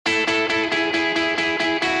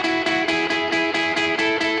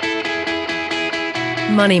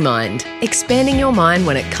Money Mind, expanding your mind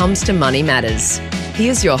when it comes to money matters.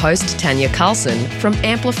 Here's your host, Tanya Carlson from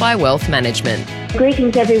Amplify Wealth Management.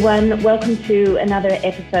 Greetings, everyone. Welcome to another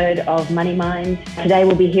episode of Money Mind. Today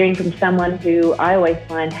we'll be hearing from someone who I always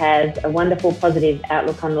find has a wonderful, positive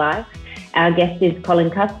outlook on life. Our guest is Colin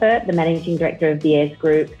Cuthbert, the Managing Director of the Ayres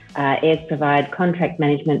Group. Ayres provide contract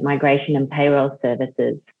management, migration and payroll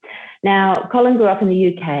services. Now, Colin grew up in the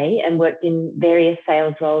UK and worked in various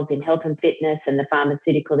sales roles in health and fitness and the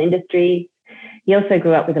pharmaceutical industry. He also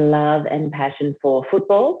grew up with a love and passion for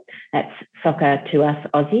football, that's soccer to us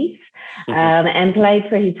Aussies, and played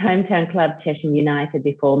for his hometown club, Chesham United,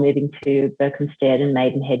 before moving to Berkhamsted and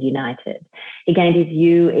Maidenhead United. He gained his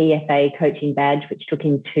UEFA coaching badge, which took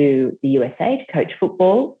him to the USA to coach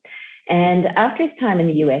football. And after his time in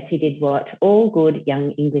the US, he did what all good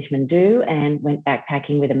young Englishmen do and went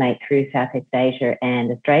backpacking with a mate through Southeast Asia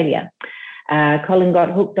and Australia. Colin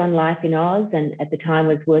got hooked on life in Oz and at the time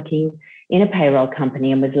was working in a payroll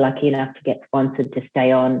company and was lucky enough to get sponsored to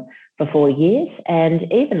stay on for 4 years,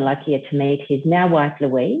 and even luckier to meet his now wife,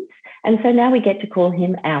 Louise. And so now we get to call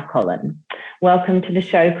him our Colin. Welcome to the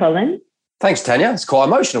show, Colin. Thanks, Tanya. It's quite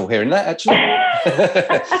emotional hearing that, actually.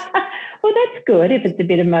 Well, that's good if it's a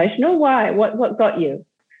bit emotional. Why? What got you?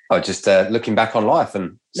 Oh, just looking back on life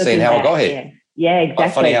and seeing how I got here. Yeah, exactly.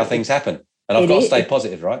 Quite funny how things happen. And I've got to stay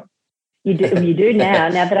positive, right? You do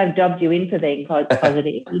now that I've jobbed you in for being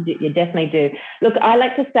positive. You definitely do. Look, I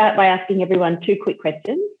like to start by asking everyone 2 quick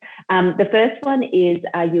questions. The first one is,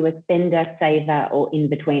 are you a spender, saver or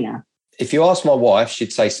in-betweener? If you ask my wife,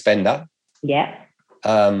 she'd say spender. Yeah.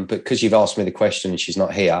 But because you've asked me the question and she's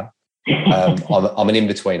not here, I'm an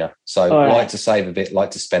in-betweener. So like to save a bit,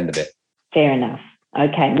 like to spend a bit. Fair enough.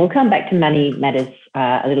 Okay. We'll come back to money matters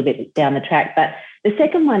a little bit down the track. But the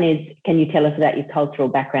second one is, can you tell us about your cultural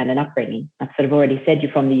background and upbringing? I've sort of already said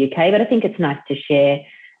you're from the UK, but I think it's nice to share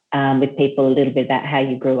with people a little bit about how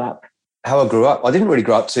you grew up. How I grew up? I didn't really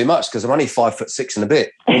grow up too much because I'm only 5'6" and a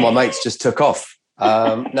bit. All my mates just took off.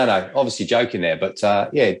 No, obviously joking there. But how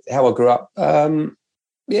I grew up, I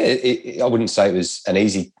wouldn't say it was an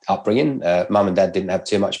easy upbringing. Mum and Dad didn't have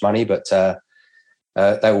too much money, but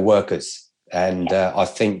they were workers. And I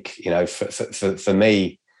think, for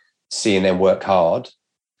me, seeing them work hard,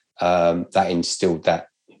 that instilled that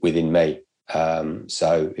within me.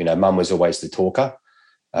 So, Mum was always the talker.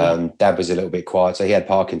 Dad was a little bit quieter. He had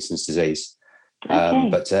Parkinson's disease.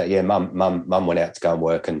 Okay. Mum went out to go and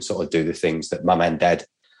work and sort of do the things that Mum and Dad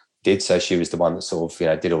did. So she was the one that sort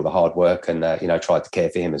of, did all the hard work and, tried to care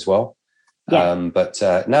for him as well. Yeah.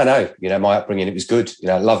 My upbringing, it was good.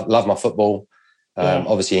 Love my football.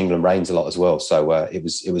 Obviously England rains a lot as well. So it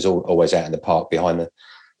was always out in the park behind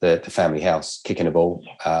the family house, kicking a ball.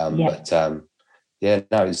 It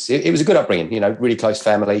was a good upbringing, really close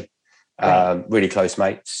family, really close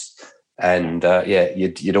mates. And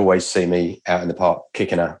you'd always see me out in the park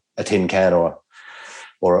kicking a tin can or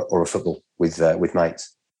a football with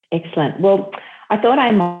mates. Excellent. Well, I thought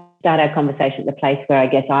I might start our conversation at the place where I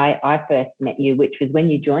guess I first met you, which was when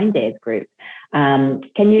you joined Ayres Group. Can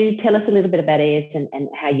you tell us a little bit about Ayres and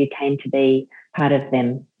how you came to be part of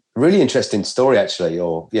them? Really interesting story, actually.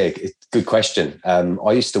 Good question.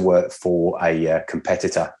 I used to work for a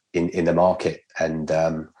competitor in the market, and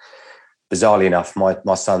bizarrely enough,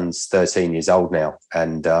 my son's 13 years old now,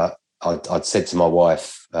 and I'd said to my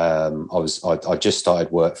wife, I just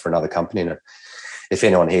started work for another company, and if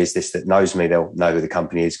anyone hears this that knows me, they'll know who the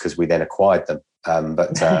company is because we then acquired them. I'd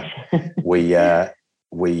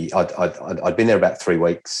been there about 3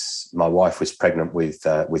 weeks. My wife was pregnant with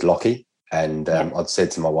Lockie. And I'd said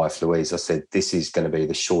to my wife, Louise, I said, this is going to be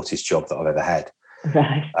the shortest job that I've ever had.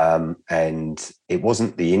 Right. And it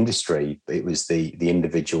wasn't the industry, but it was the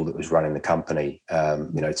individual that was running the company.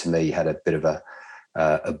 To me, had a bit of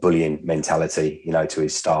a bullying mentality, to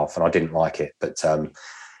his staff, and I didn't like it. But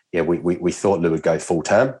we thought Lou would go full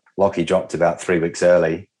term. Lockie dropped about 3 weeks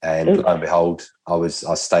early, and lo and behold, I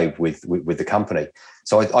stayed with the company.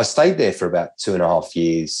 So I stayed there for about 2.5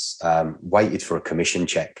 years, waited for a commission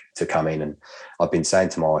check to come in. And I've been saying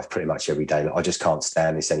to my wife pretty much every day, I just can't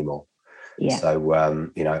stand this anymore. Yeah. So,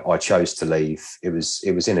 I chose to leave. It was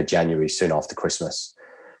in a January, soon after Christmas,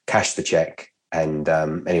 cashed the check. And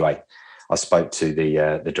anyway, I spoke to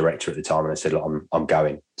the director at the time and I said, look, I'm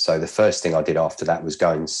going. So the first thing I did after that was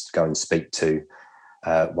go and speak to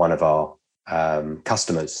one of our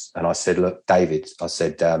customers. And I said, look, David, I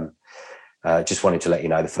said, just wanted to let you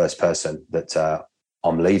know the first person that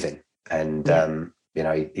I'm leaving. And,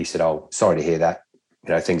 he said, oh, sorry to hear that.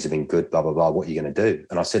 Things have been good, blah, blah, blah. What are you going to do?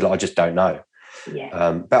 And I said, look, I just don't know. Yeah.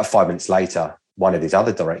 About 5 minutes later, one of his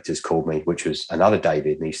other directors called me, which was another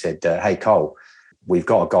David. And he said, hey, Cole, we've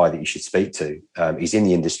got a guy that you should speak to. He's in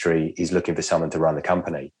the industry. He's looking for someone to run the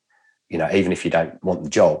company. Even if you don't want the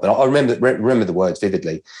job. And I remember the words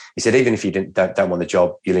vividly. He said, even if you don't want the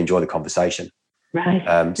job, you'll enjoy the conversation.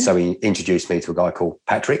 Right. So he introduced me to a guy called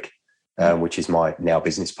Patrick, which is my now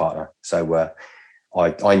business partner. So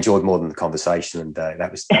I enjoyed more than the conversation, and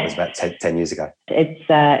that was about 10 years ago.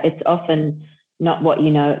 It's often not what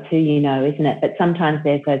you know, it's who you know, isn't it? But sometimes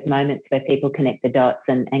there's those moments where people connect the dots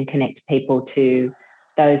and connect people to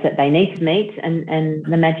those that they need to meet, and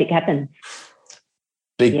the magic happens.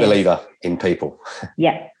 Big believer in people.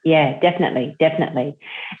 Yeah, definitely.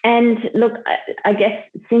 And look, I guess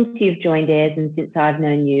since you've joined Ayres and since I've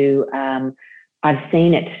known you, I've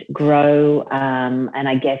seen it grow, and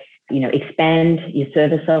I guess, expand your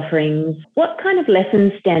service offerings. What kind of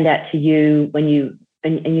lessons stand out to you when you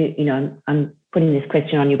I'm putting this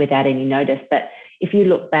question on you without any notice, but if you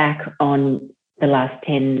look back on the last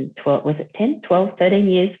 10, 12, was it 10, 12, 13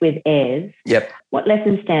 years with Ayres? Yep. What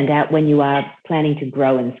lessons stand out when you are planning to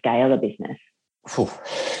grow and scale a business?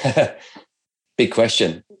 Big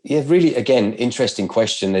question. Yeah, really, again, interesting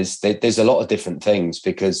question. There's a lot of different things,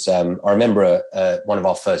 because I remember one of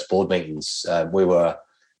our first board meetings, we were,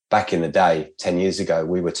 back in the day, 10 years ago,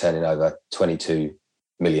 we were turning over $22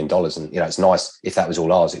 million. And, it's nice if that was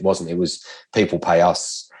all ours. It wasn't. It was people pay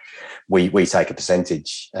us. We take a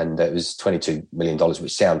percentage, and it was $22 million,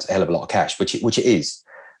 which sounds a hell of a lot of cash, which it is.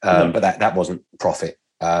 But that wasn't profit.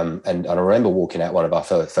 And I remember walking out one of our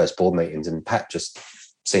first board meetings, and Pat just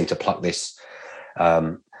seemed to pluck this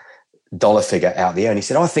dollar figure out the air. And he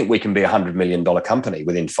said, I think we can be $100 million company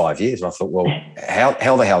within 5 years. And I thought, well,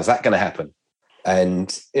 how the hell is that going to happen? And,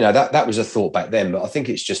 that was a thought back then. But I think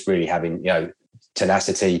it's just really having,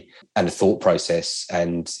 tenacity and a thought process.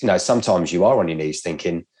 And, sometimes you are on your knees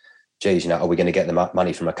thinking, geez, are we going to get the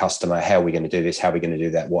money from a customer? How are we going to do this? How are we going to do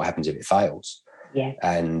that? What happens if it fails? Yeah.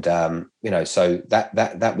 And, so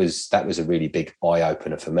that was a really big eye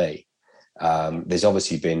opener for me. There's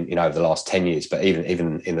obviously been, over the last 10 years, but even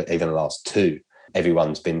the last 2,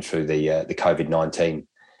 everyone's been through the COVID-19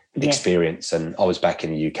 experience. And I was back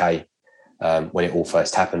in the UK when it all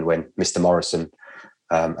first happened, when Mr. Morrison,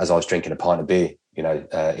 as I was drinking a pint of beer, in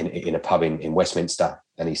a pub in Westminster,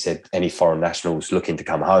 and he said, any foreign nationals looking to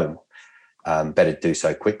come home, better do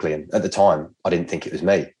so quickly. And at the time, I didn't think it was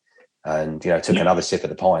me. And, took another sip of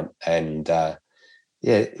the pint. And, that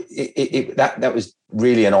was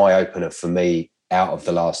really an eye-opener for me out of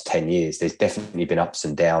the last 10 years. There's definitely been ups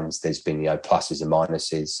and downs. There's been, pluses and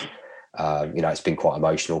minuses. It's been quite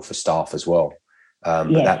emotional for staff as well.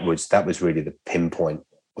 But that was really the pinpoint,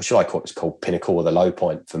 or should I call it, called pinnacle, or the low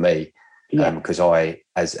point for me. Because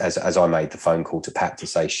as I made the phone call to Pat to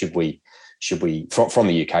say, should we from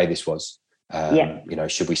the UK, this was,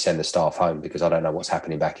 should we send the staff home, because I don't know what's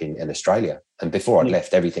happening back in Australia. And before I'd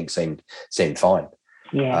left, everything seemed fine.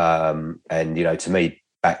 And to me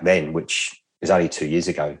back then, which is only 2 years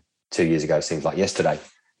ago seems like yesterday,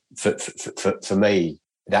 for me,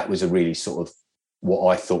 that was a really sort of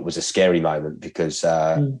what I thought was a scary moment, because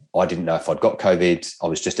I didn't know if I'd got COVID. I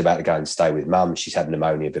was just about to go and stay with Mum. She's had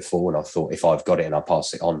pneumonia before, and I thought, if I've got it and I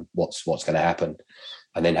pass it on, what's going to happen?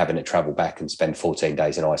 And then having to travel back and spend 14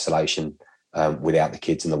 days in isolation without the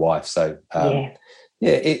kids and the wife. So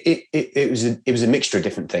it was a mixture of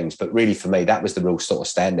different things, but really for me, that was the real sort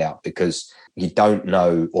of standout, because you don't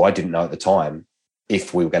know, or I didn't know at the time,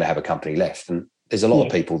 if we were going to have a company left. And there's a lot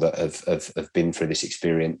of people that have been through this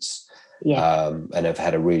experience. And have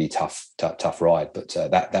had a really tough ride, but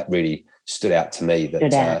that really stood out to me.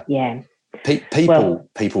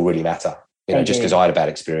 People really matter. Just because I had a bad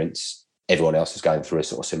experience, everyone else is going through a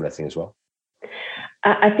sort of similar thing as well.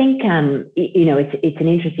 I think it's an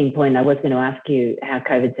interesting point. I was going to ask you how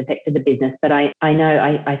COVID's affected the business, but I know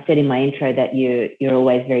I said in my intro that you're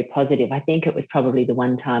always very positive. I think it was probably the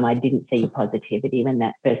one time I didn't see positivity when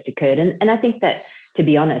that first occurred, and I think that, to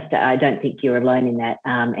be honest, I don't think you're alone in that,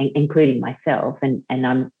 including myself. And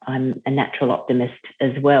I'm a natural optimist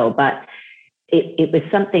as well. But it was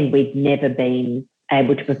something we'd never been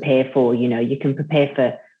able to prepare for. You can prepare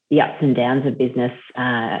for the ups and downs of business,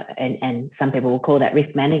 and some people will call that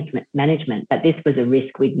risk management. But this was a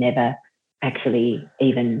risk we'd never actually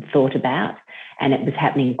even thought about. And it was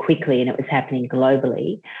happening quickly, and it was happening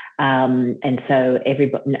globally. And so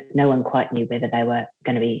no one quite knew whether they were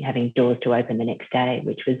going to be having doors to open the next day,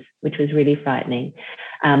 which was really frightening.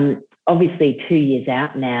 Obviously, 2 years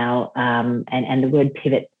out now, and the word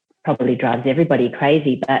pivot probably drives everybody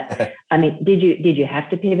crazy. But I mean, did you have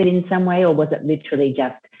to pivot in some way, or was it literally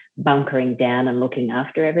just bunkering down and looking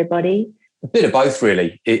after everybody? A bit of both,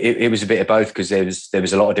 really. It was a bit of both, because there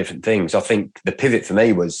was a lot of different things. I think the pivot for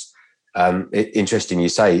me was Interesting you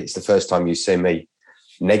say it's the first time you've seen me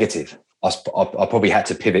negative. I probably had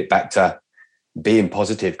to pivot back to being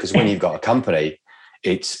positive, because when you've got a company,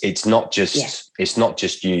 it's not just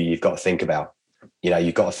you. You've got to think about,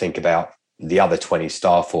 you've got to think about the other 20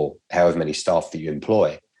 staff or however many staff that you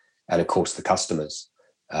employ, and of course the customers.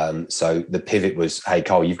 So the pivot was, hey,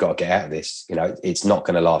 Cole, you've got to get out of this. It's not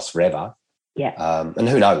going to last forever. Yeah. And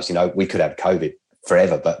who knows? We could have COVID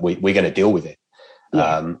forever, but we're going to deal with it.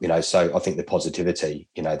 Yeah. So I think the positivity,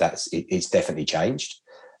 it's definitely changed.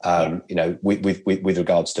 With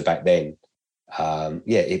regards to back then,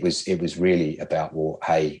 it was really about, well,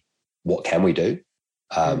 hey, what can we do?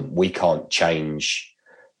 We can't change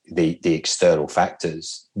the external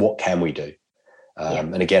factors. What can we do?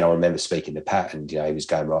 And again, I remember speaking to Pat, and he was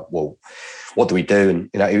going, right, well, what do we do? And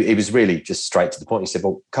it was really just straight to the point. He said,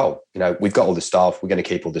 well, Cole, we've got all the staff. We're going to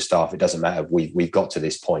keep all the staff. It doesn't matter. We've got to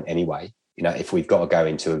this point anyway. If we've got to go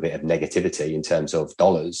into a bit of negativity in terms of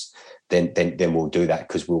dollars, then we'll do that,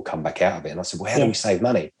 because we'll come back out of it. And I said, well, how do we save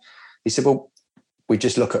money? He said, well, we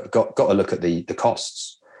just got to look at the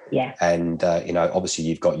costs. Yeah. And obviously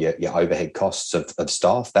you've got your overhead costs of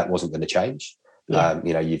staff. That wasn't going to change. Yeah.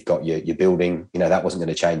 You've got your building. That wasn't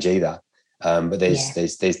going to change either. But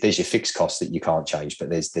there's your fixed costs that you can't change. But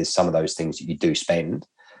there's some of those things that you do spend.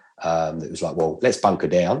 That was like, well, let's bunker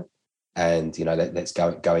down, and let's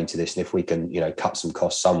go into this. And if we can cut some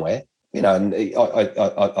costs somewhere, and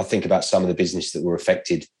I think about some of the business that were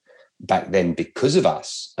affected back then because of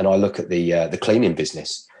us. And I look at the cleaning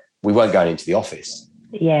business. We weren't going into the office.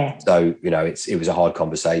 Yeah. So, it was a hard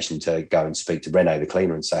conversation to go and speak to Rene, the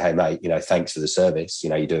cleaner, and say, hey, mate, thanks for the service.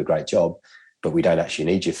 You do a great job, but we don't actually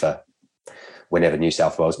need you for whenever New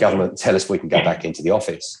South Wales government tell us we can go back into the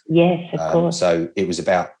office. Yes, of course. So it was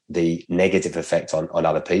about the negative effect on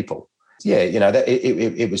other people. Yeah,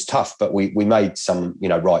 it was tough, but we made some,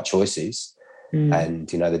 right choices. And,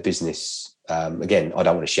 the business, again, I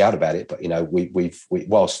don't want to shout about it, but,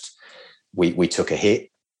 whilst we took a hit,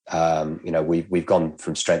 we've gone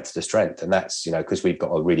from strength to strength, and that's because we've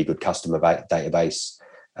got a really good customer database,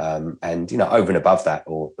 and over and above that,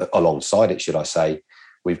 or alongside it, should I say,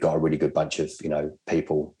 we've got a really good bunch of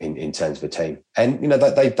people in terms of a team, and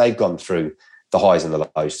they've gone through the highs and the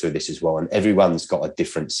lows through this as well, and everyone's got a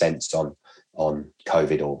different sense on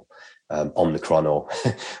COVID or Omicron or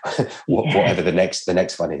whatever the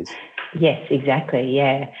next one is. Yes, exactly.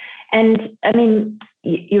 Yeah. And I mean,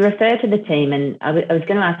 you refer to the team, and I was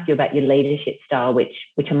going to ask you about your leadership style, which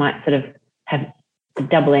I might sort of have a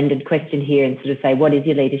double-ended question here and sort of say, what is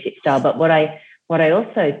your leadership style? But what I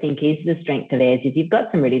also think is the strength of theirs is you've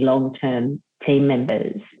got some really long-term team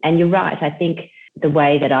members. And you're right. I think the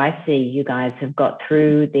way that I see you guys have got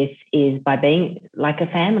through this is by being like a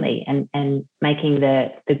family and making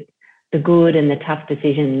the good and the tough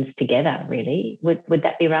decisions together, really. Would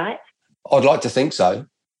that be right? I'd like to think so.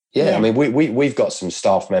 Yeah. I mean, we've got some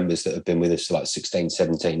staff members that have been with us for like 16,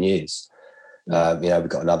 17 years. We've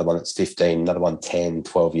got another one that's 15, another one 10,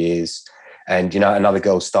 12 years. And, another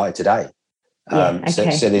girl started today. So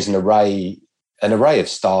there's an array of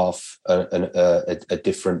staff, a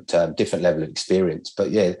different level of experience.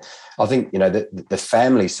 But yeah, I think, the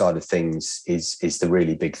family side of things is the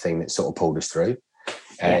really big thing that sort of pulled us through.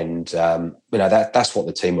 And, that's what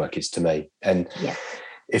the teamwork is to me. And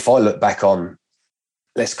if I look back on,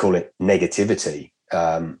 let's call it negativity,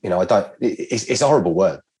 it's a horrible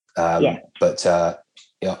word. But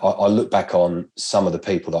I look back on some of the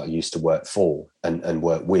people that I used to work for and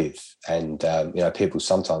work with, and people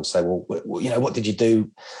sometimes say, well, what did you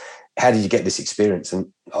do? How did you get this experience?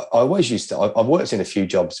 And I always used to. I've worked in a few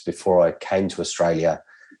jobs before I came to Australia,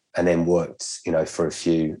 and then worked, for a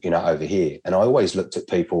few, over here. And I always looked at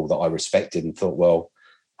people that I respected and thought, well,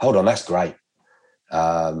 hold on, that's great.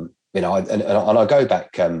 And I go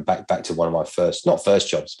back to one of my not first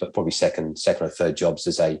jobs, but probably second or third jobs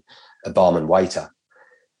as a barman waiter.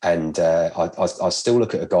 And I still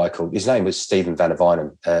look at a guy called, his name was Steven van der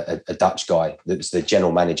Weinen, a Dutch guy that was the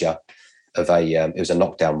general manager of it was a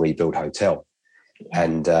knockdown rebuild hotel.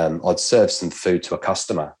 And I'd served some food to a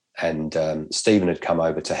customer, and Steven had come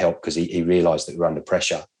over to help because he realised that we were under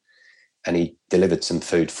pressure, and he delivered some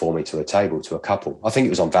food for me to a table, to a couple. I think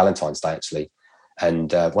it was on Valentine's Day, actually.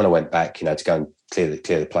 And when I went back, to go and clear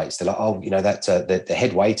the plates, they're like, oh, that's the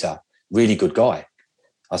head waiter, really good guy.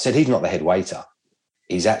 I said, he's not the head waiter.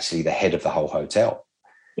 He's actually the head of the whole hotel.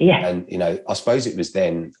 Yeah. And, I suppose it was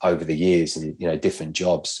then over the years and, different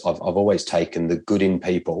jobs, I've always taken the good in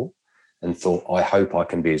people and thought, I hope I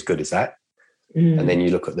can be as good as that. And then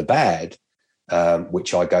you look at the bad,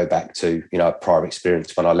 which I go back to, a prior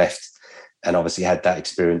experience when I left, and obviously had that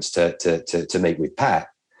experience to meet with Pat.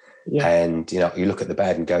 Yeah. And, you look at the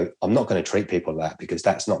bad and go, I'm not going to treat people like that, because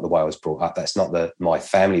that's not the way I was brought up. That's not my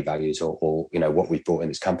family values or what we've brought in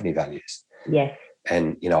as company values. Yes.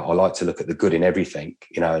 And, I like to look at the good in everything,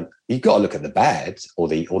 and you've got to look at the bad or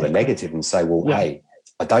the negative and say, well, hey,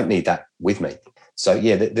 I don't need that with me. So,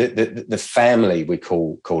 yeah, the family, we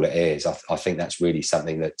call it Ayres. I think that's really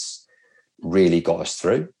something that's really got us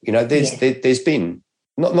through. There's been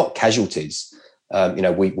not casualties,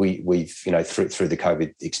 we've through the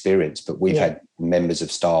COVID experience, but we've had members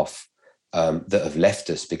of staff that have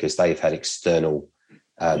left us because they've had external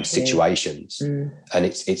situations, and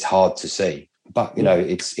it's hard to see. But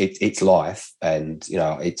it's life, and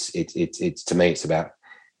it's to me, it's about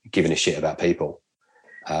giving a shit about people,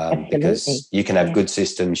 because you can have good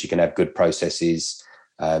systems, you can have good processes,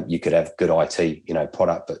 you could have good IT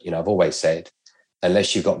product, but I've always said,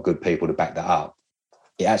 unless you've got good people to back that up,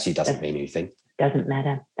 it actually doesn't mean anything. Doesn't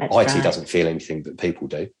matter. That's IT right. doesn't feel anything, but people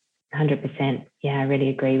do. 100%. Yeah, I really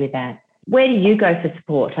agree with that. Where do you go for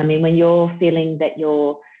support? I mean, when you're feeling that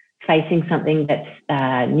you're facing something that's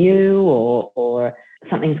new, or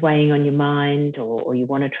something's weighing on your mind, or you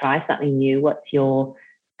want to try something new, what's your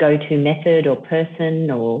go-to method or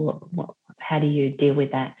person, or how do you deal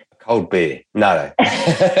with that? Cold beer. No.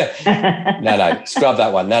 No. Scrub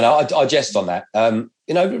that one. No. I jest on that.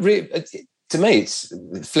 To me, it's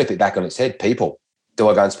flip it back on its head. People. Do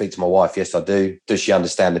I go and speak to my wife? Yes, I do. Does she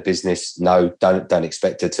understand the business? No, don't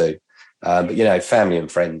expect her to. But family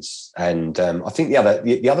and friends, and I think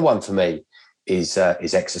the other one for me is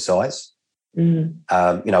exercise.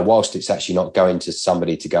 Whilst it's actually not going to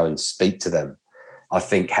somebody to go and speak to them, I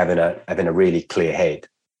think having a really clear head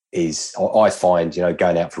is, I find,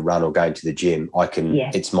 going out for a run or going to the gym,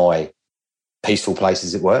 it's my peaceful place,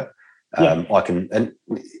 as it were. And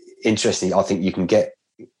interestingly, I think you can get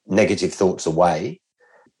negative thoughts away.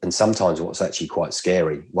 And sometimes what's actually quite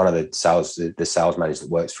scary, one of the sales managers that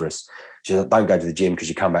works for us, she says, don't go to the gym because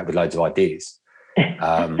you come back with loads of ideas.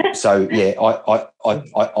 So yeah,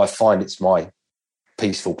 I find it's my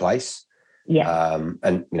peaceful place. Yeah.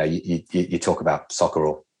 And you talk about soccer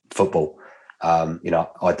or football. I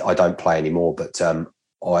don't play anymore, but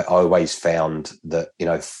I always found that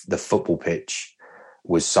the football pitch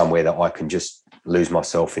was somewhere that I can just lose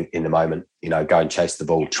myself in the moment. Go and chase the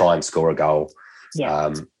ball, try and score a goal.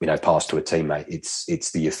 Pass to a teammate.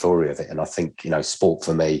 It's the euphoria of it, and I think sport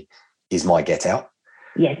for me is my get out.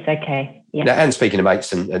 Yes. Okay. Yeah. And speaking of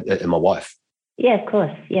mates and my wife. Yeah, of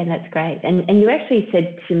course. Yeah, that's great. And you actually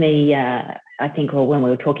said to me, I think, or when we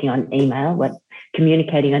were talking on email,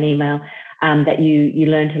 communicating on email, that you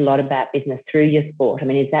learned a lot about business through your sport. I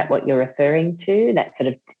mean, is that what you're referring to? That sort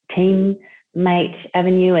of teammate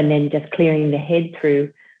avenue, and then just clearing the head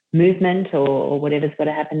through movement or whatever's got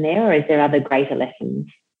to happen there, or is there other greater lessons?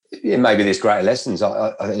 Yeah, maybe there's greater lessons.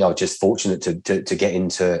 I think I was just fortunate to get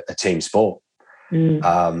into a team sport.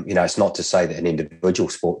 It's not to say that an individual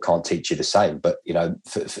sport can't teach you the same, but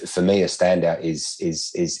for me, a standout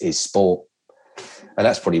is sport, and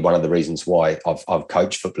that's probably one of the reasons why I've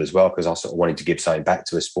coached football as well, because I sort of wanted to give something back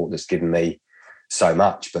to a sport that's given me so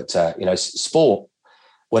much. But sport,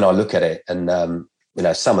 when I look at it, and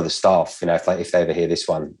some of the staff, if they ever hear this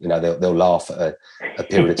one, they'll laugh at a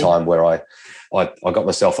period of time where I got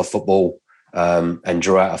myself a football and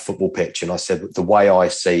drew out a football pitch, and I said the way I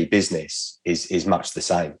see business is much the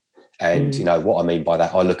same. And what I mean by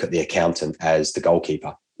that, I look at the accountant as the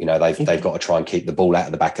goalkeeper. They've got to try and keep the ball out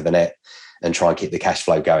of the back of the net and try and keep the cash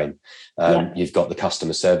flow going. You've got the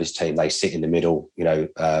customer service team; they sit in the middle,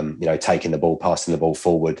 taking the ball, passing the ball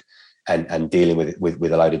forward, and dealing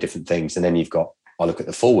with a load of different things. And then I look at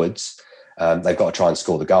the forwards; they've got to try and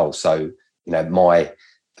score the goal. So my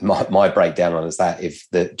breakdown on is that if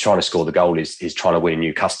trying to score the goal is trying to win a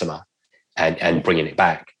new customer and bringing it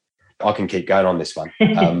back. I can keep going on this one,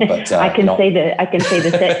 but I can see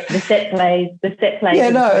the set plays. Yeah,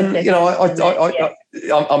 no, and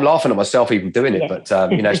I'm laughing at myself even doing it, but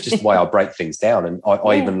it's just the way I break things down. And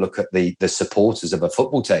I even look at the supporters of a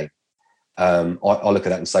football team. I look at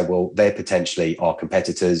that and say, well, they're potentially our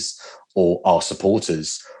competitors or our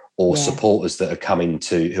supporters, or supporters that are coming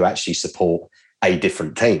who actually support a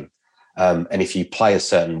different team. And if you play a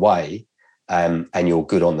certain way and you're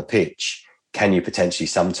good on the pitch, can you potentially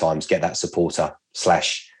sometimes get that supporter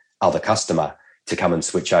 / other customer to come and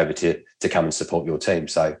switch over to come and support your team?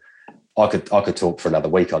 So I could talk for another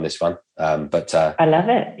week on this one, but I love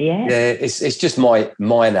it. Yeah, it's just my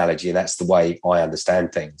analogy, and that's the way I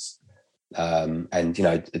understand things. And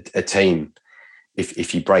a team,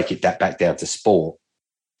 if you break it back down to sport,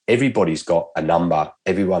 everybody's got a number,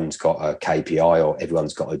 everyone's got a KPI, or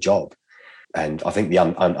everyone's got a job. And I think the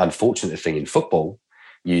unfortunate thing in football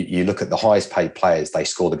you look at the highest paid players, they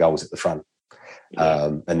score the goals at the front.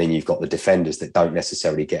 And then you've got the defenders that don't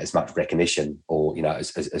necessarily get as much recognition or,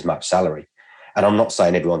 as much salary. And I'm not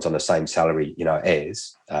saying everyone's on the same salary,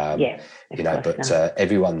 as, but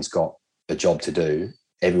everyone's got a job to do.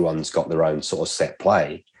 Everyone's got their own sort of set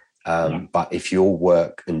play. But if you all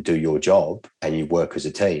work and do your job and you work as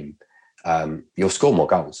a team, you'll score more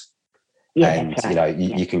goals. And,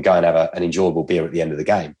 you can go and have an enjoyable beer at the end of the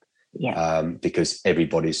game. Because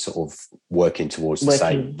everybody's sort of working towards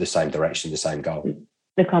the same direction, the same goal.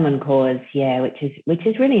 The common cause, which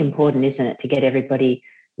is really important, isn't it, to get everybody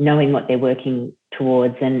knowing what they're working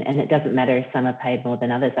towards, and it doesn't matter if some are paid more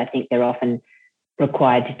than others. I think they're often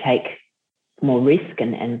required to take more risk,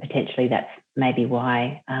 and potentially that's maybe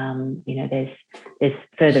why there's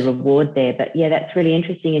further reward there. But that's really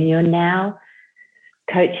interesting. And you're now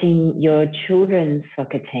coaching your children's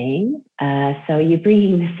soccer team, so you're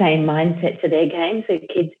bringing the same mindset to their game. So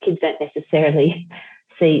kids don't necessarily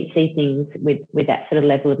see things with that sort of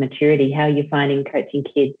level of maturity. How are you finding coaching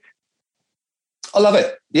kids? I love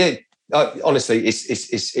it. Yeah, honestly,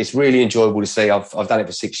 it's really enjoyable to see. I've done it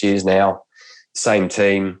for 6 years now. Same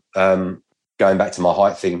team. Going back to my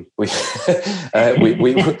height thing, most of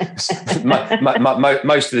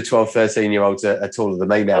the 12, 13-year-olds are taller than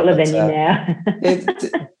me now. Taller than you now.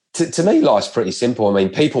 To me, life's pretty simple. I mean,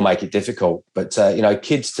 people make it difficult, but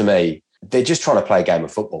kids, to me, they're just trying to play a game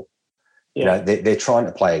of football. They're trying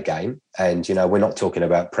to play a game, and we're not talking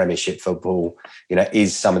about Premiership football.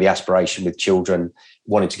 Is some of the aspiration with children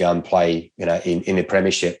wanting to go and play, in the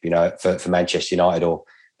Premiership, for Manchester United or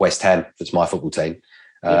West Ham, that's my football team.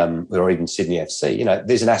 Or even Sydney FC,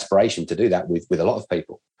 there's an aspiration to do that with a lot of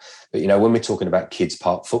people. But, when we're talking about kids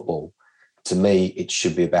park football, to me, it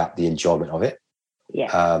should be about the enjoyment of it.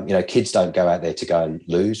 Kids don't go out there to go and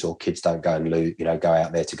lose, or kids don't go and lose, go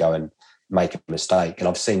out there to go and make a mistake. And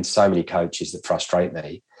I've seen so many coaches that frustrate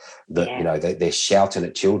me that, they're shouting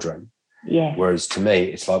at children. Whereas to me,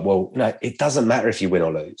 it's like, well, it doesn't matter if you win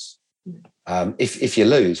or lose. If you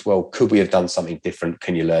lose, well, could we have done something different?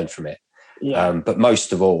 Can you learn from it? But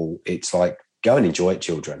most of all, it's like, go and enjoy it,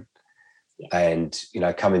 children. And,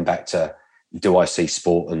 coming back to, do I see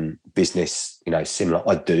sport and business, similar?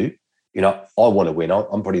 I do. I want to win.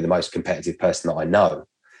 I'm probably the most competitive person that I know.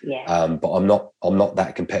 But I'm not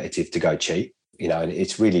that competitive to go cheat, and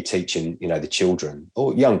it's really teaching, the children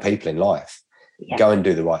or young people in life, go and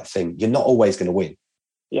do the right thing. You're not always going to win.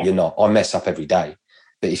 You're not. I mess up every day.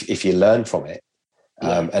 But if you learn from it,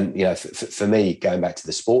 and for me, going back to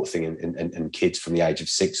the sport thing and kids from the age of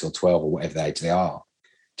 6 or 12 or whatever the age they are,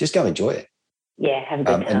 just go enjoy it. Have a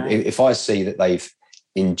good time. And if I see that they've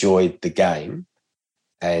enjoyed the game,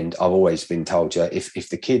 and I've always been told, if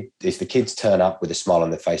the kids turn up with a smile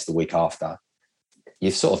on their face the week after,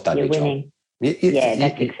 you've sort of done your winning. job.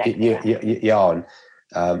 That's exactly right. You are.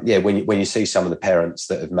 And when you see some of the parents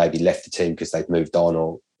that have maybe left the team because they've moved on,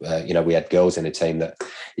 or we had girls in a team that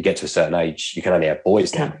you get to a certain age, you can only have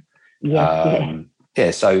boys now.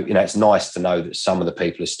 So it's nice to know that some of the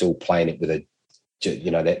people are still playing it with a,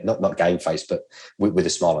 they're not game face, but with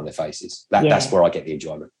a smile on their faces. That's where I get the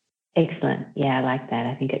enjoyment. Excellent. I like that.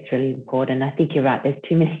 I think it's really important. I think you're right. There's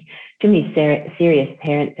too many serious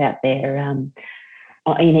parents out there in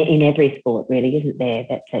every sport, really, isn't there?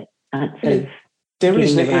 That aren't sort of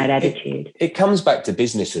giving the right attitude. It comes back to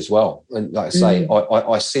business as well. And like I say,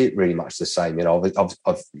 I see it really much the same.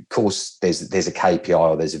 Of course, there's a KPI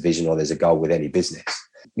or there's a vision or there's a goal with any business.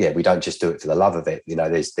 We don't just do it for the love of it.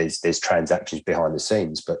 There's transactions behind the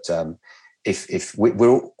scenes. But if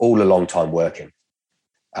we're all a long time working,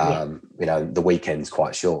 the weekend's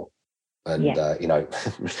quite short. And,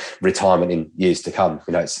 retirement in years to come,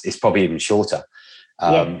 it's probably even shorter.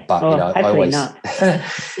 But, hopefully I always, not.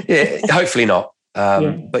 hopefully not.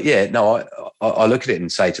 But I look at it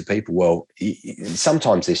and say to people, well,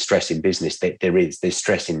 sometimes there's stress in business. There's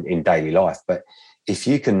stress in daily life. But if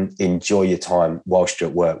you can enjoy your time whilst you're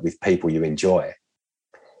at work with people you enjoy,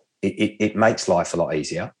 it makes life a lot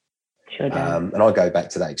easier. Sure does. And I go back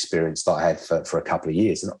to that experience that I had for a couple of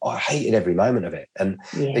years, and I hated every moment of it. And,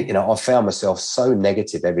 I found myself so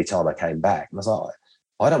negative every time I came back. And I was like,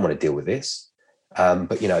 I don't want to deal with this.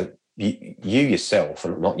 But, you yourself,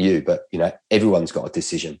 and not you, but, everyone's got a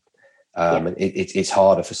decision. And it's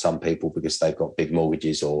harder for some people because they've got big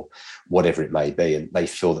mortgages or whatever it may be, and they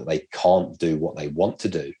feel that they can't do what they want to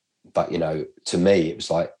do. But, to me, it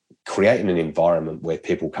was like creating an environment where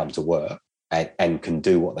people come to work and can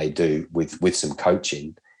do what they do with some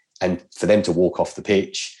coaching, and for them to walk off the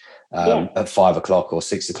pitch at 5 o'clock or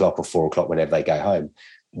 6 o'clock or 4 o'clock, whenever they go home,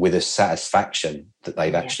 with a satisfaction that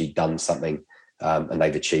they've actually done something and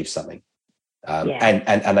they've achieved something.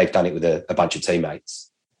 And they've done it with a bunch of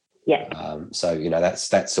teammates. Yeah. So, you know,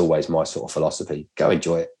 that's always my sort of philosophy. Go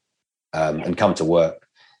enjoy it, and come to work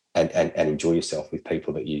and enjoy yourself with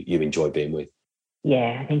people that you enjoy being with.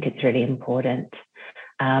 Yeah, I think it's really important.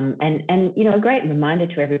 And you know, a great reminder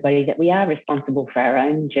to everybody that we are responsible for our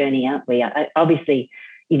own journey, aren't we? Obviously,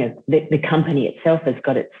 you know, the company itself has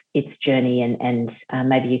got its journey, and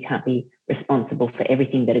maybe you can't be responsible for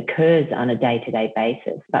everything that occurs on a day-to-day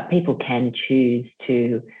basis, but people can choose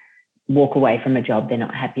to walk away from a job they're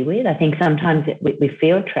not happy with. I think sometimes we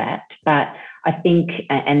feel trapped, but I think,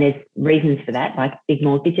 and there's reasons for that, like big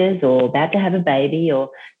mortgages or about to have a baby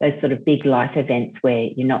or those sort of big life events where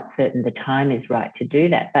you're not certain the time is right to do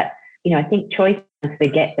that. But, you know, I think choice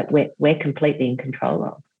forget that we're completely in control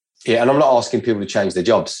of. Yeah, and I'm not asking people to change their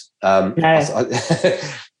jobs. No.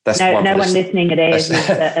 That's no one listening at AIRS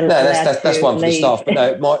that's one for the staff. But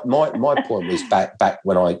no, my point was back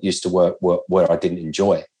when I used to work where I didn't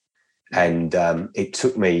enjoy. And it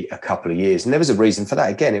took me a couple of years, and there was a reason for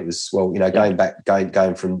that. Again, it was, well, you know,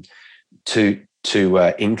 going from two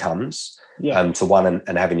incomes to one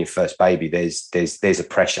and having your first baby. There's a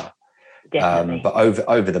pressure. But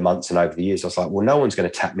over the months and over the years, I was like, well, no one's going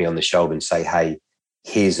to tap me on the shoulder and say, hey,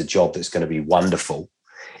 here's a job that's going to be wonderful.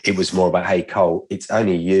 It was more about, hey, Cole, it's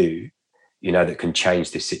only you know, that can change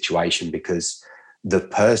this situation, because the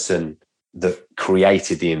person that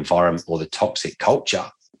created the environment or the toxic culture,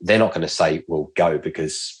 they're not going to say, well, go,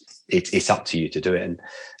 because it's up to you to do it.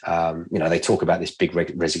 And, you know, they talk about this big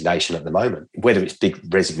resignation at the moment, whether it's big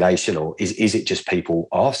resignation or is it just people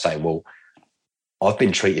are saying, well, I've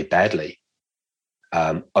been treated badly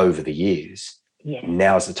over the years. Yeah.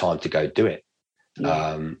 Now's the time to go do it.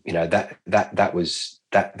 Yeah. You know,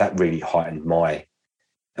 that really heightened my,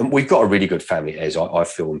 and we've got a really good family, as I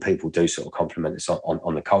feel, and people do sort of compliment us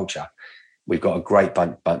on the culture. We've got a great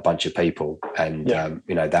bunch of people, and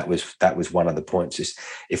you know, that was one of the points. Is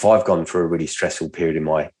if I've gone through a really stressful period in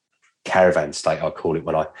my caravan state, I call it,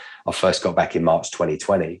 when I first got back in March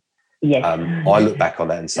 2020. I look back on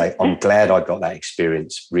that and say, I'm glad I got that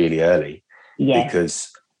experience really early,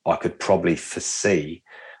 because I could probably foresee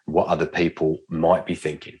what other people might be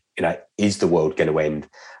thinking. You know, is the world going to end?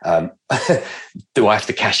 Do I have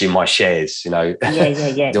to cash in my shares? You know,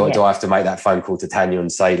 do I have to make that phone call to Tanya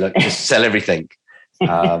and say, look, just sell everything? You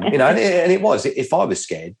know, and it was. If I was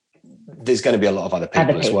scared, there's going to be a lot of other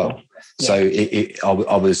people as well. Yeah. So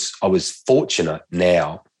I was fortunate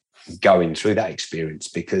now going through that experience,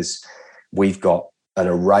 because we've got an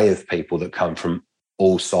array of people that come from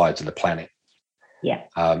all sides of the planet. Yeah.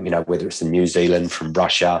 You know, whether it's from New Zealand, from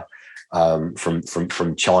Russia,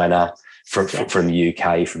 from China, from the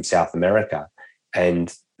UK, from South America.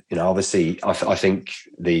 And, you know, obviously I think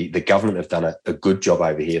the government have done a good job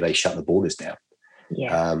over here. They shut the borders down.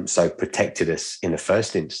 Yeah. So protected us in the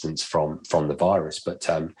first instance from the virus. But,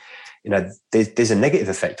 you know, there's a negative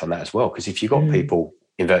effect on that as well, because if you've got people,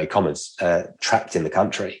 inverted commas, trapped in the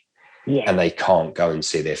country and they can't go and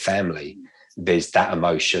see their family, there's that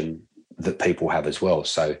emotion that people have as well.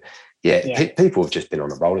 So, people have just been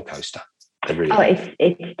on a roller coaster. Really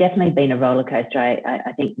it's definitely been a roller coaster.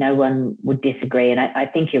 I think no one would disagree. And I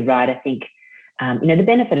think you're right. I think, you know, the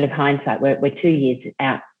benefit of hindsight, we're 2 years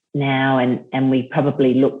out now, and we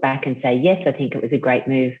probably look back and say, yes, I think it was a great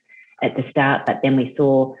move at the start, but then we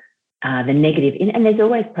saw the negative, and there's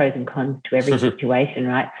always pros and cons to every situation,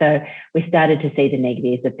 right? So we started to see the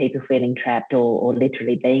negatives of people feeling trapped or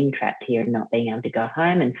literally being trapped here and not being able to go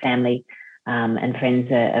home, and family and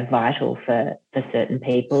friends are vital for certain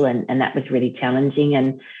people, and that was really challenging.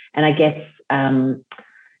 And I guess,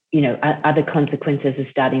 you know, other consequences are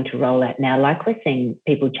starting to roll out now, like we're seeing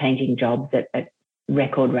people changing jobs at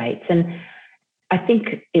record rates. And I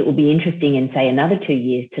think it will be interesting in, say, another 2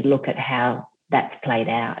 years to look at how that's played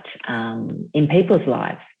out in people's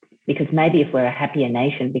lives, because maybe if we're a happier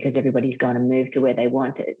nation because everybody's gone and moved to where they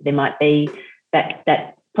want it, there might be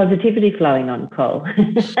that positivity flowing on, Cole.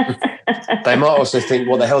 They might also think,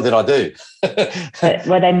 what the hell did I do?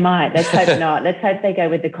 Well, they might. Let's hope not. Let's hope they go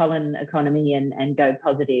with the Colin economy and go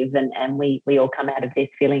positive, and we all come out of this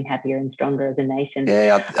feeling happier and stronger as a nation.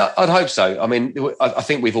 Yeah, I'd hope so. I mean, I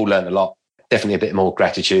think we've all learned a lot. Definitely a bit more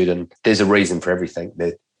gratitude, and there's a reason for everything.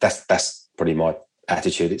 That's probably my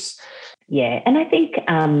attitude. And I think,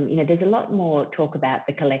 you know, there's a lot more talk about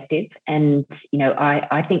the collective, and, you know,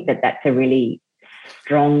 I think that's a really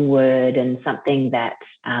strong word, and something that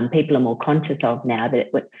people are more conscious of now, that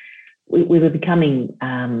we were becoming,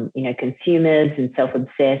 you know, consumers and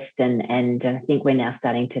self-obsessed, and I think we're now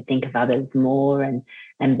starting to think of others more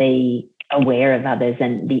and be aware of others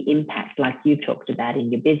and the impact, like you've talked about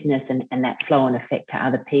in your business, and that flow on effect to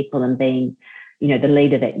other people, and being, you know, the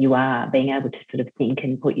leader that you are, being able to sort of think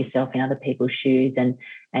and put yourself in other people's shoes and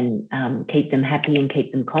keep them happy and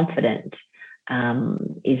keep them confident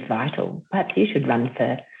is vital. Perhaps you should run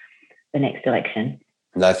for the next election.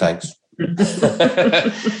 No, thanks. No,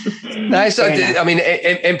 so I mean,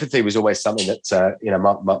 empathy was always something that you know,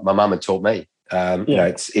 my mum had taught me. You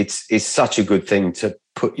know, it's such a good thing to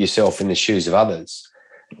put yourself in the shoes of others.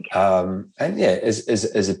 And yeah,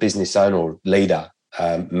 as a business owner or leader,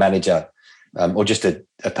 manager, or just a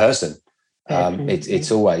person,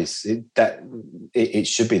 it's always it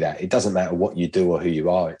should be that. It doesn't matter what you do or who you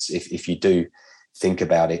are. It's if you do think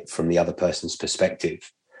about it from the other person's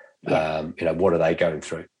perspective. You know, what are they going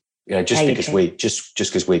through? You know, just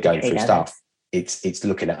because we're going through stuff, it's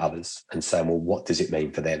looking at others and saying, well, what does it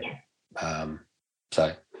mean for them?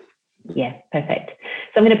 So yeah, perfect.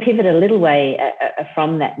 So I'm going to pivot a little way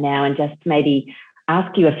from that now, and just maybe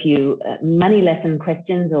ask you a few money lesson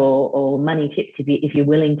questions or money tips if you're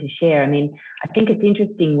willing to share. I mean, I think it's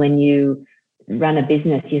interesting when you run a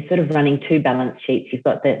business, you're sort of running two balance sheets. You've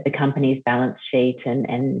got the company's balance sheet,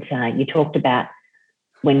 and you talked about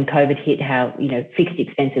when COVID hit, how, you know, fixed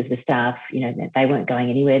expenses for staff, you know, they weren't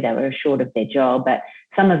going anywhere. They were assured of their job. But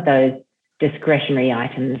some of those discretionary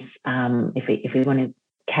items, if we want to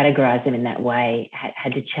categorize them in that way,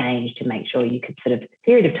 had to change to make sure you could sort of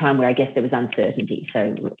period of time where I guess there was uncertainty.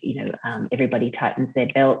 So, you know, everybody tightens their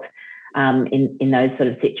belt in those sort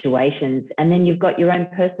of situations. And then you've got your own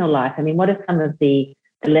personal life. I mean, what are some of the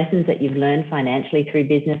lessons that you've learned financially through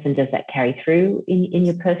business, and does that carry through in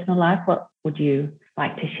your personal life? What would you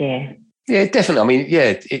like to share? Yeah, definitely. I mean,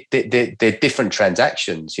 yeah, they're different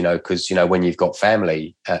transactions, you know, because, you know, when you've got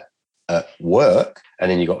family at work and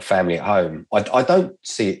then you've got family at home, I don't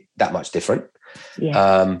see it that much different.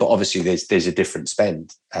 Yeah. But obviously there's a different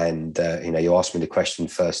spend. And, you know, you asked me the question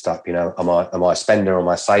first up, you know, am I a spender, am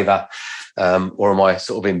I a saver, or am I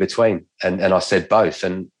sort of in between? And I said both.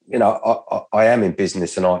 And, you know, I am in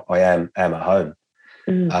business and I am at home.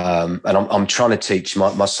 And I'm trying to teach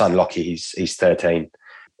my son Lockie. He's 13.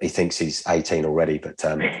 He thinks he's 18 already, but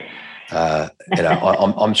you know,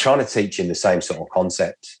 I'm trying to teach him the same sort of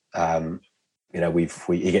concept. You know,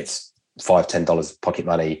 he gets $5-10 pocket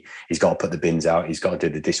money. He's got to put the bins out. He's got to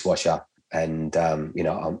do the dishwasher, and you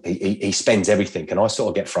know, he spends everything, and I sort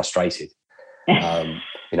of get frustrated.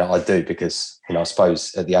 You know, I do, because, you know, I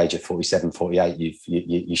suppose at the age of 47, 48,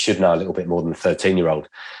 you should know a little bit more than a 13-year-old.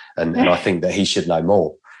 And I think that he should know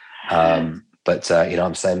more. But, you know,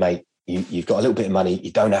 I'm saying, mate, you've got a little bit of money.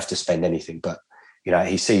 You don't have to spend anything. But, you know,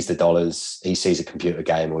 he sees the dollars, he sees a computer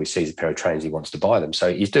game, or he sees a pair of trainers, he wants to buy them.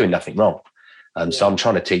 So he's doing nothing wrong. So I'm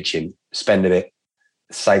trying to teach him, spend a bit,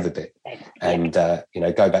 save a bit, and, you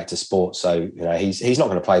know, go back to sports. So, you know, he's not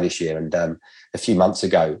going to play this year. And a few months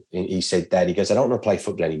ago, he said, Dad, he goes, I don't want to play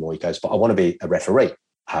football anymore. He goes, but I want to be a referee.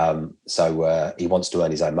 So he wants to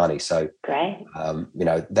earn his own money. So, great. You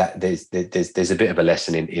know, that there's a bit of a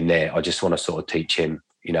lesson in there. I just want to sort of teach him,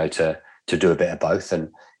 you know, to do a bit of both, and,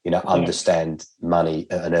 you know, understand money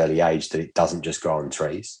at an early age, that it doesn't just grow on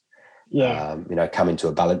trees. You know, come into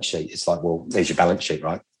a balance sheet. It's like, well, there's your balance sheet,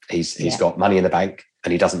 right? He's got money in the bank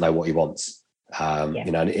and he doesn't know what he wants.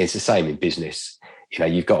 You know, and it's the same in business. You know,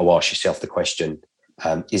 you've got to ask yourself the question,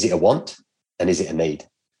 is it a want and is it a need?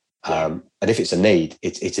 And if it's a need,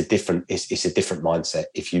 it's a different mindset.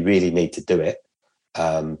 If you really need to do it,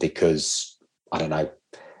 because, I don't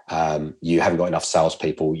know, you haven't got enough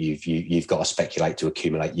salespeople, you've got to speculate to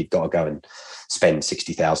accumulate, you've got to go and spend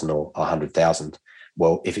 60,000 or 100,000.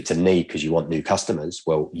 Well, if it's a need because you want new customers,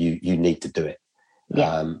 well, you need to do it. You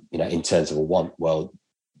know, in terms of a want, well,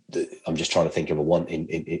 I'm just trying to think of a want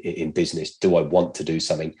in business. Do I want to do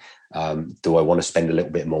something? Do I want to spend a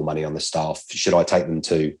little bit more money on the staff? Should I take them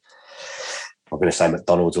to, I'm going to say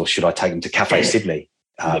McDonald's, or should I take them to Cafe Sydney?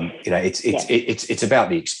 You know, it's about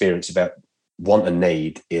the experience. About want and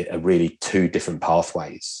need are really two different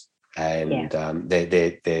pathways, and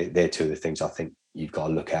they're two of the things I think you've got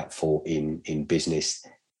to look out for in business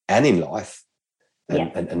and in life,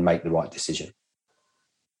 and make the right decision.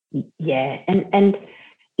 Yeah, and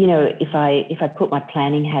you know, if I put my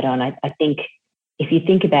planning hat on, I think if you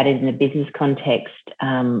think about it in a business context,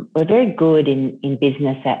 we're very good in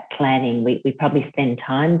business at planning. We probably spend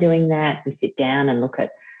time doing that. We sit down and look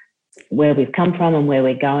at where we've come from and where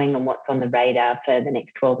we're going and what's on the radar for the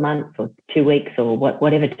next 12 months or 2 weeks or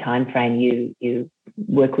whatever time frame you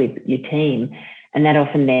work with your team. And that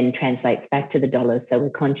often then translates back to the dollars. So we're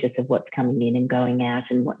conscious of what's coming in and going out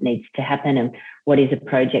and what needs to happen and what is a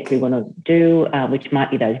project we want to do, which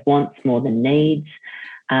might be those wants more than needs.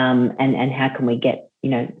 and how can we get,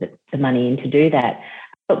 the money in to do that.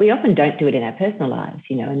 But we often don't do it in our personal lives,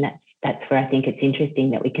 and that's where I think it's interesting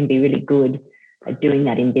that we can be really good at doing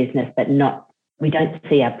that in business, but we don't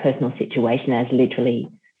see our personal situation as literally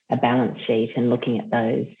a balance sheet and looking at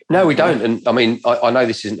those. No, we don't. And I mean, I know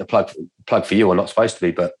this isn't a plug for you, or not supposed to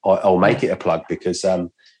be, but I'll make it a plug because,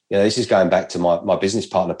 this is going back to my business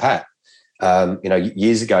partner, Pat.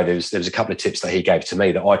 Years ago, there was a couple of tips that he gave to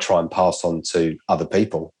me that I try and pass on to other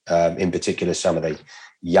people, in particular, some of the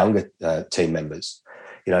younger team members.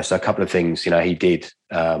 So a couple of things, he did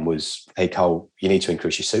was, hey, Cole, you need to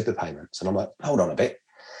increase your super payments. And I'm like, hold on a bit.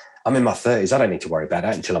 I'm in my 30s. I don't need to worry about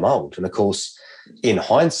that until I'm old. And of course, in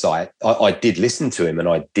hindsight, I did listen to him and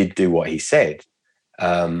I did do what he said.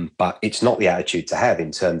 But it's not the attitude to have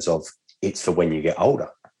in terms of it's for when you get older.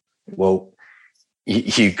 Well,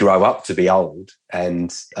 you grow up to be old.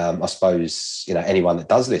 And I suppose, anyone that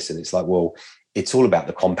does listen, it's like, well, it's all about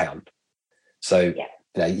the compound. So,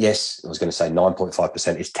 yes, I was going to say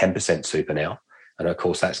 9.5% is 10% super now. And of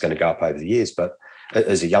course, that's going to go up over the years. But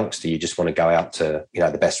as a youngster, you just want to go out to,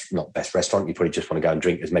 not best restaurant. You probably just want to go and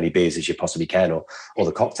drink as many beers as you possibly can or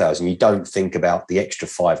the cocktails. And you don't think about the extra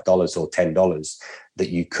 $5 or $10 that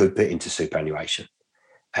you could put into superannuation.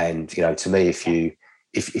 And, to me, if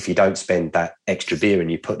you don't spend that extra beer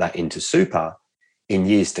and you put that into super, in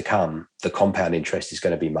years to come, the compound interest is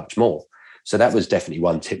going to be much more. So that was definitely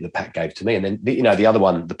one tip that Pat gave to me. And then, the other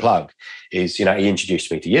one, the plug, is, he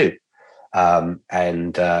introduced me to you.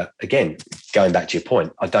 Again, going back to your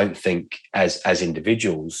point, I don't think as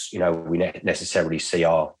individuals, we necessarily see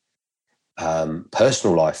our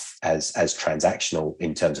personal life as transactional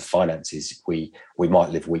in terms of finances. We might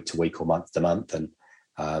live week to week or month to month. And,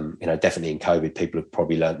 definitely in COVID, people have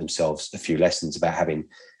probably learned themselves a few lessons about having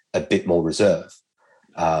a bit more reserve.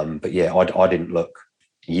 But yeah, I didn't look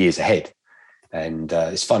years ahead. And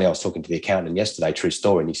it's funny, I was talking to the accountant yesterday, true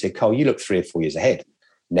story, and he said, Cole, you look 3 or 4 years ahead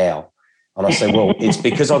now. And I say, well, it's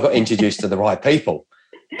because I got introduced to the right people.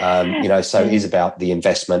 So it is about the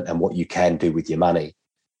investment and what you can do with your money.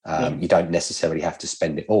 You don't necessarily have to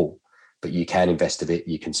spend it all, but you can invest a bit,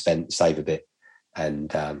 you can save a bit. And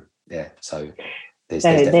so there's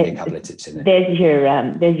definitely a couple of tips in there.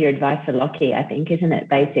 There's your advice for Lockie, I think, isn't it?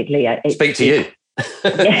 Basically, speak to you.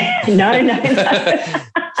 No.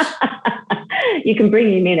 You can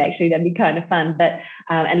bring him in, actually. That'd be kind of fun. But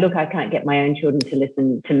and look, I can't get my own children to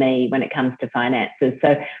listen to me when it comes to finances.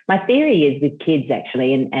 So my theory is with kids,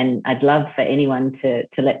 actually, and I'd love for anyone to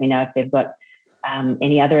let me know if they've got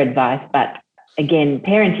any other advice. But again,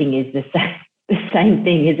 parenting is the same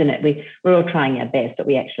thing, isn't it? We're all trying our best, but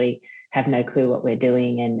we actually have no clue what we're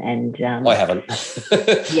doing. And I haven't.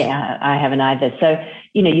 Yeah, I haven't either. So,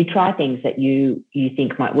 you try things that you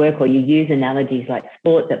think might work, or you use analogies like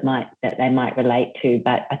sport that they might relate to.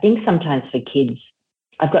 But I think sometimes for kids,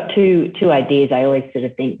 I've got two ideas. I always sort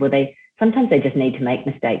of think, sometimes they just need to make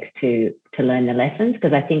mistakes to learn the lessons,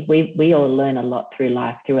 because I think we all learn a lot through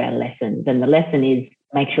life through our lessons. And the lesson is,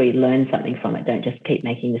 make sure you learn something from it. Don't just keep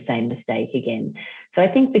making the same mistake again. So I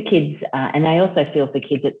think for kids, and I also feel for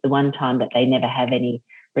kids, it's the one time that they never have any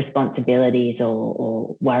responsibilities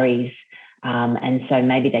or worries. And so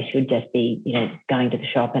maybe they should just be, going to the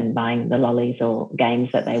shop and buying the lollies or games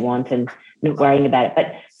that they want and not worrying about it. But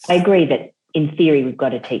I agree that in theory, we've got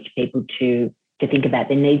to teach people to think about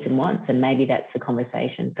their needs and wants. And maybe that's the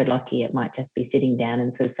conversation. For Lockie, it might just be sitting down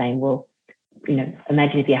and sort of saying, well,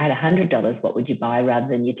 imagine if you had $100, what would you buy rather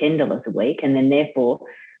than your $10 a week? And then therefore,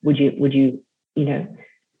 would you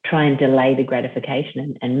try and delay the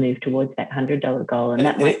gratification and move towards that $100 goal? And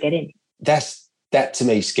that might get in. That to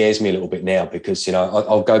me scares me a little bit now, because,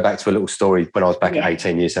 I'll go back to a little story when I was back at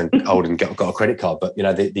 18 years old and got a credit card. But,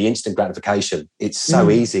 the instant gratification, it's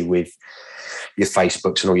so easy with your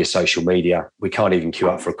Facebooks and all your social media. We can't even queue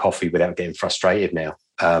up for a coffee without getting frustrated now.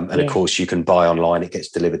 Of course, you can buy online, it gets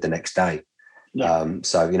delivered the next day. Yeah.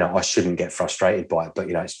 So, I shouldn't get frustrated by it, but,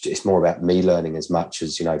 it's more about me learning as much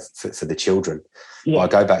as, for the children. Yeah. But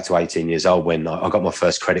I go back to 18 years old when I got my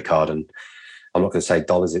first credit card, and I'm not going to say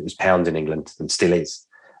dollars, it was pounds in England, and still is.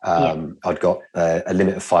 I'd got a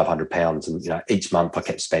limit of £500, and, each month I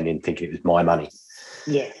kept spending thinking it was my money.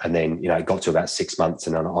 Yeah. And then, it got to about 6 months,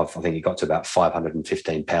 and I think it got to about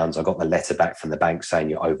 £515. I got the letter back from the bank saying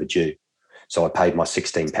you're overdue. So I paid my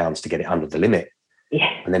 £16 to get it under the limit. Yeah.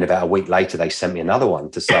 And then about a week later, they sent me another one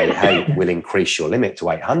to say, hey, we'll increase your limit to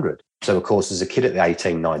 800. So, of course, as a kid at the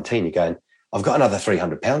 18, 19, you're going, I've got another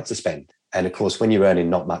 £300 to spend. And, of course, when you're earning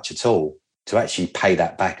not much at all, to actually pay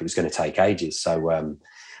that back, it was going to take ages. So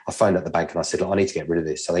I phoned up the bank and I said, look, I need to get rid of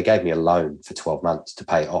this. So they gave me a loan for 12 months to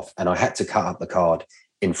pay it off. And I had to cut up the card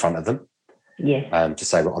in front of them. to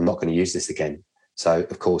say, well, I'm not going to use this again. So,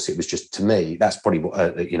 of course, it was just, to me, that's probably what,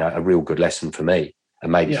 a real good lesson for me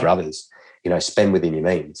and maybe for others, spend within your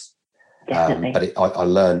means. But I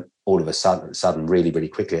learned all of a sudden really, really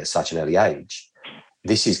quickly at such an early age,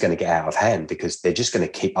 this is going to get out of hand because they're just going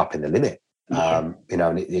to keep up in the limit. And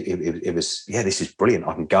it was, this is brilliant.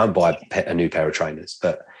 I can go and buy a new pair of trainers.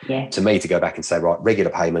 But to me, to go back and say, right,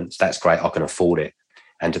 regular payments, that's great, I can afford it.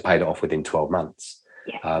 And to pay it off within 12 months.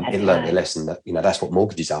 It learned a lesson that, that's what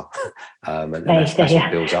mortgages are. And that's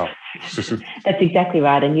what bills are. That's exactly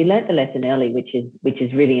right. And you learnt the lesson early, which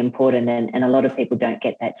is really important. And a lot of people don't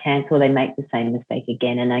get that chance, or they make the same mistake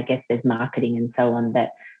again. And I guess there's marketing and so on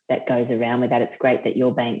that goes around with that. It's great that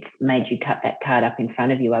your bank made you cut that card up in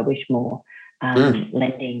front of you. I wish more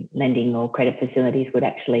lending or credit facilities would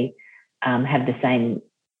actually have the same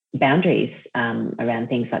boundaries around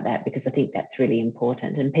things like that, because I think that's really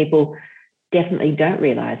important. And people definitely don't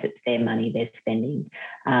realise it's their money they're spending.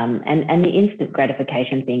 And the instant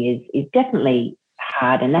gratification thing is definitely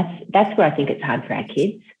hard. And that's where I think it's hard for our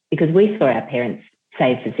kids, because we saw our parents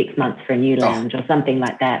save for 6 months for a new lounge or something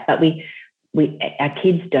like that. But our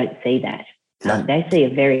kids don't see that. No. They see a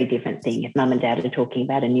very different thing. If mum and dad are talking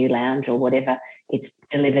about a new lounge or whatever, it's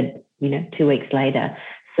delivered, 2 weeks later.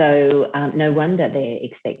 So no wonder they're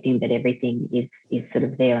expecting that everything is sort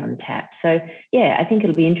of there on tap. So, I think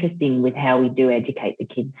it'll be interesting with how we do educate the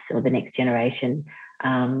kids or the next generation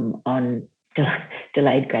on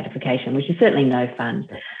delayed gratification, which is certainly no fun.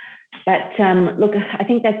 But look, I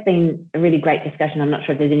think that's been a really great discussion. I'm not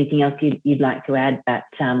sure if there's anything else you'd like to add, but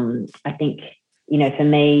I think, for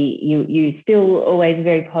me, you still always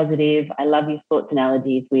very positive. I love your sports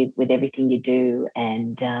analogies with everything you do.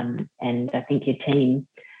 And I think your team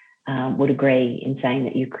would agree in saying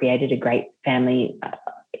that you created a great family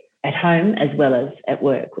at home as well as at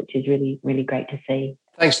work, which is really, really great to see.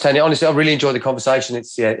 Thanks, Tanya. Honestly, I really enjoyed the conversation.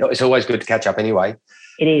 It's always good to catch up anyway.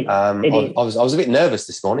 It is. I was a bit nervous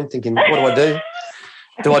this morning, thinking, what do I do?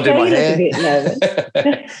 Do I do my hair? A bit nervous.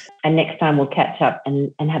 And next time we'll catch up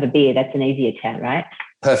and have a beer. That's an easier chat, right?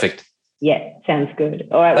 Perfect. Yeah, sounds good.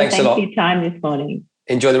 All right. Thanks thanks for your time this morning.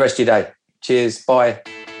 Enjoy the rest of your day. Cheers. Bye.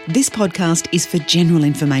 This podcast is for general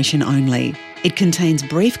information only. It contains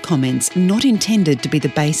brief comments not intended to be the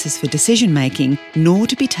basis for decision-making, nor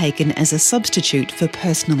to be taken as a substitute for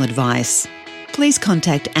personal advice. Please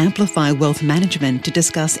contact Amplify Wealth Management to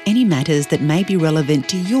discuss any matters that may be relevant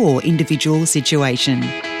to your individual situation.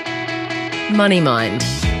 Money Mind.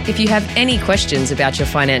 If you have any questions about your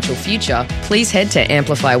financial future, please head to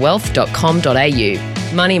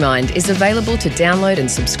amplifywealth.com.au. Money Mind is available to download and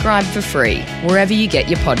subscribe for free wherever you get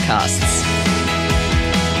your podcasts.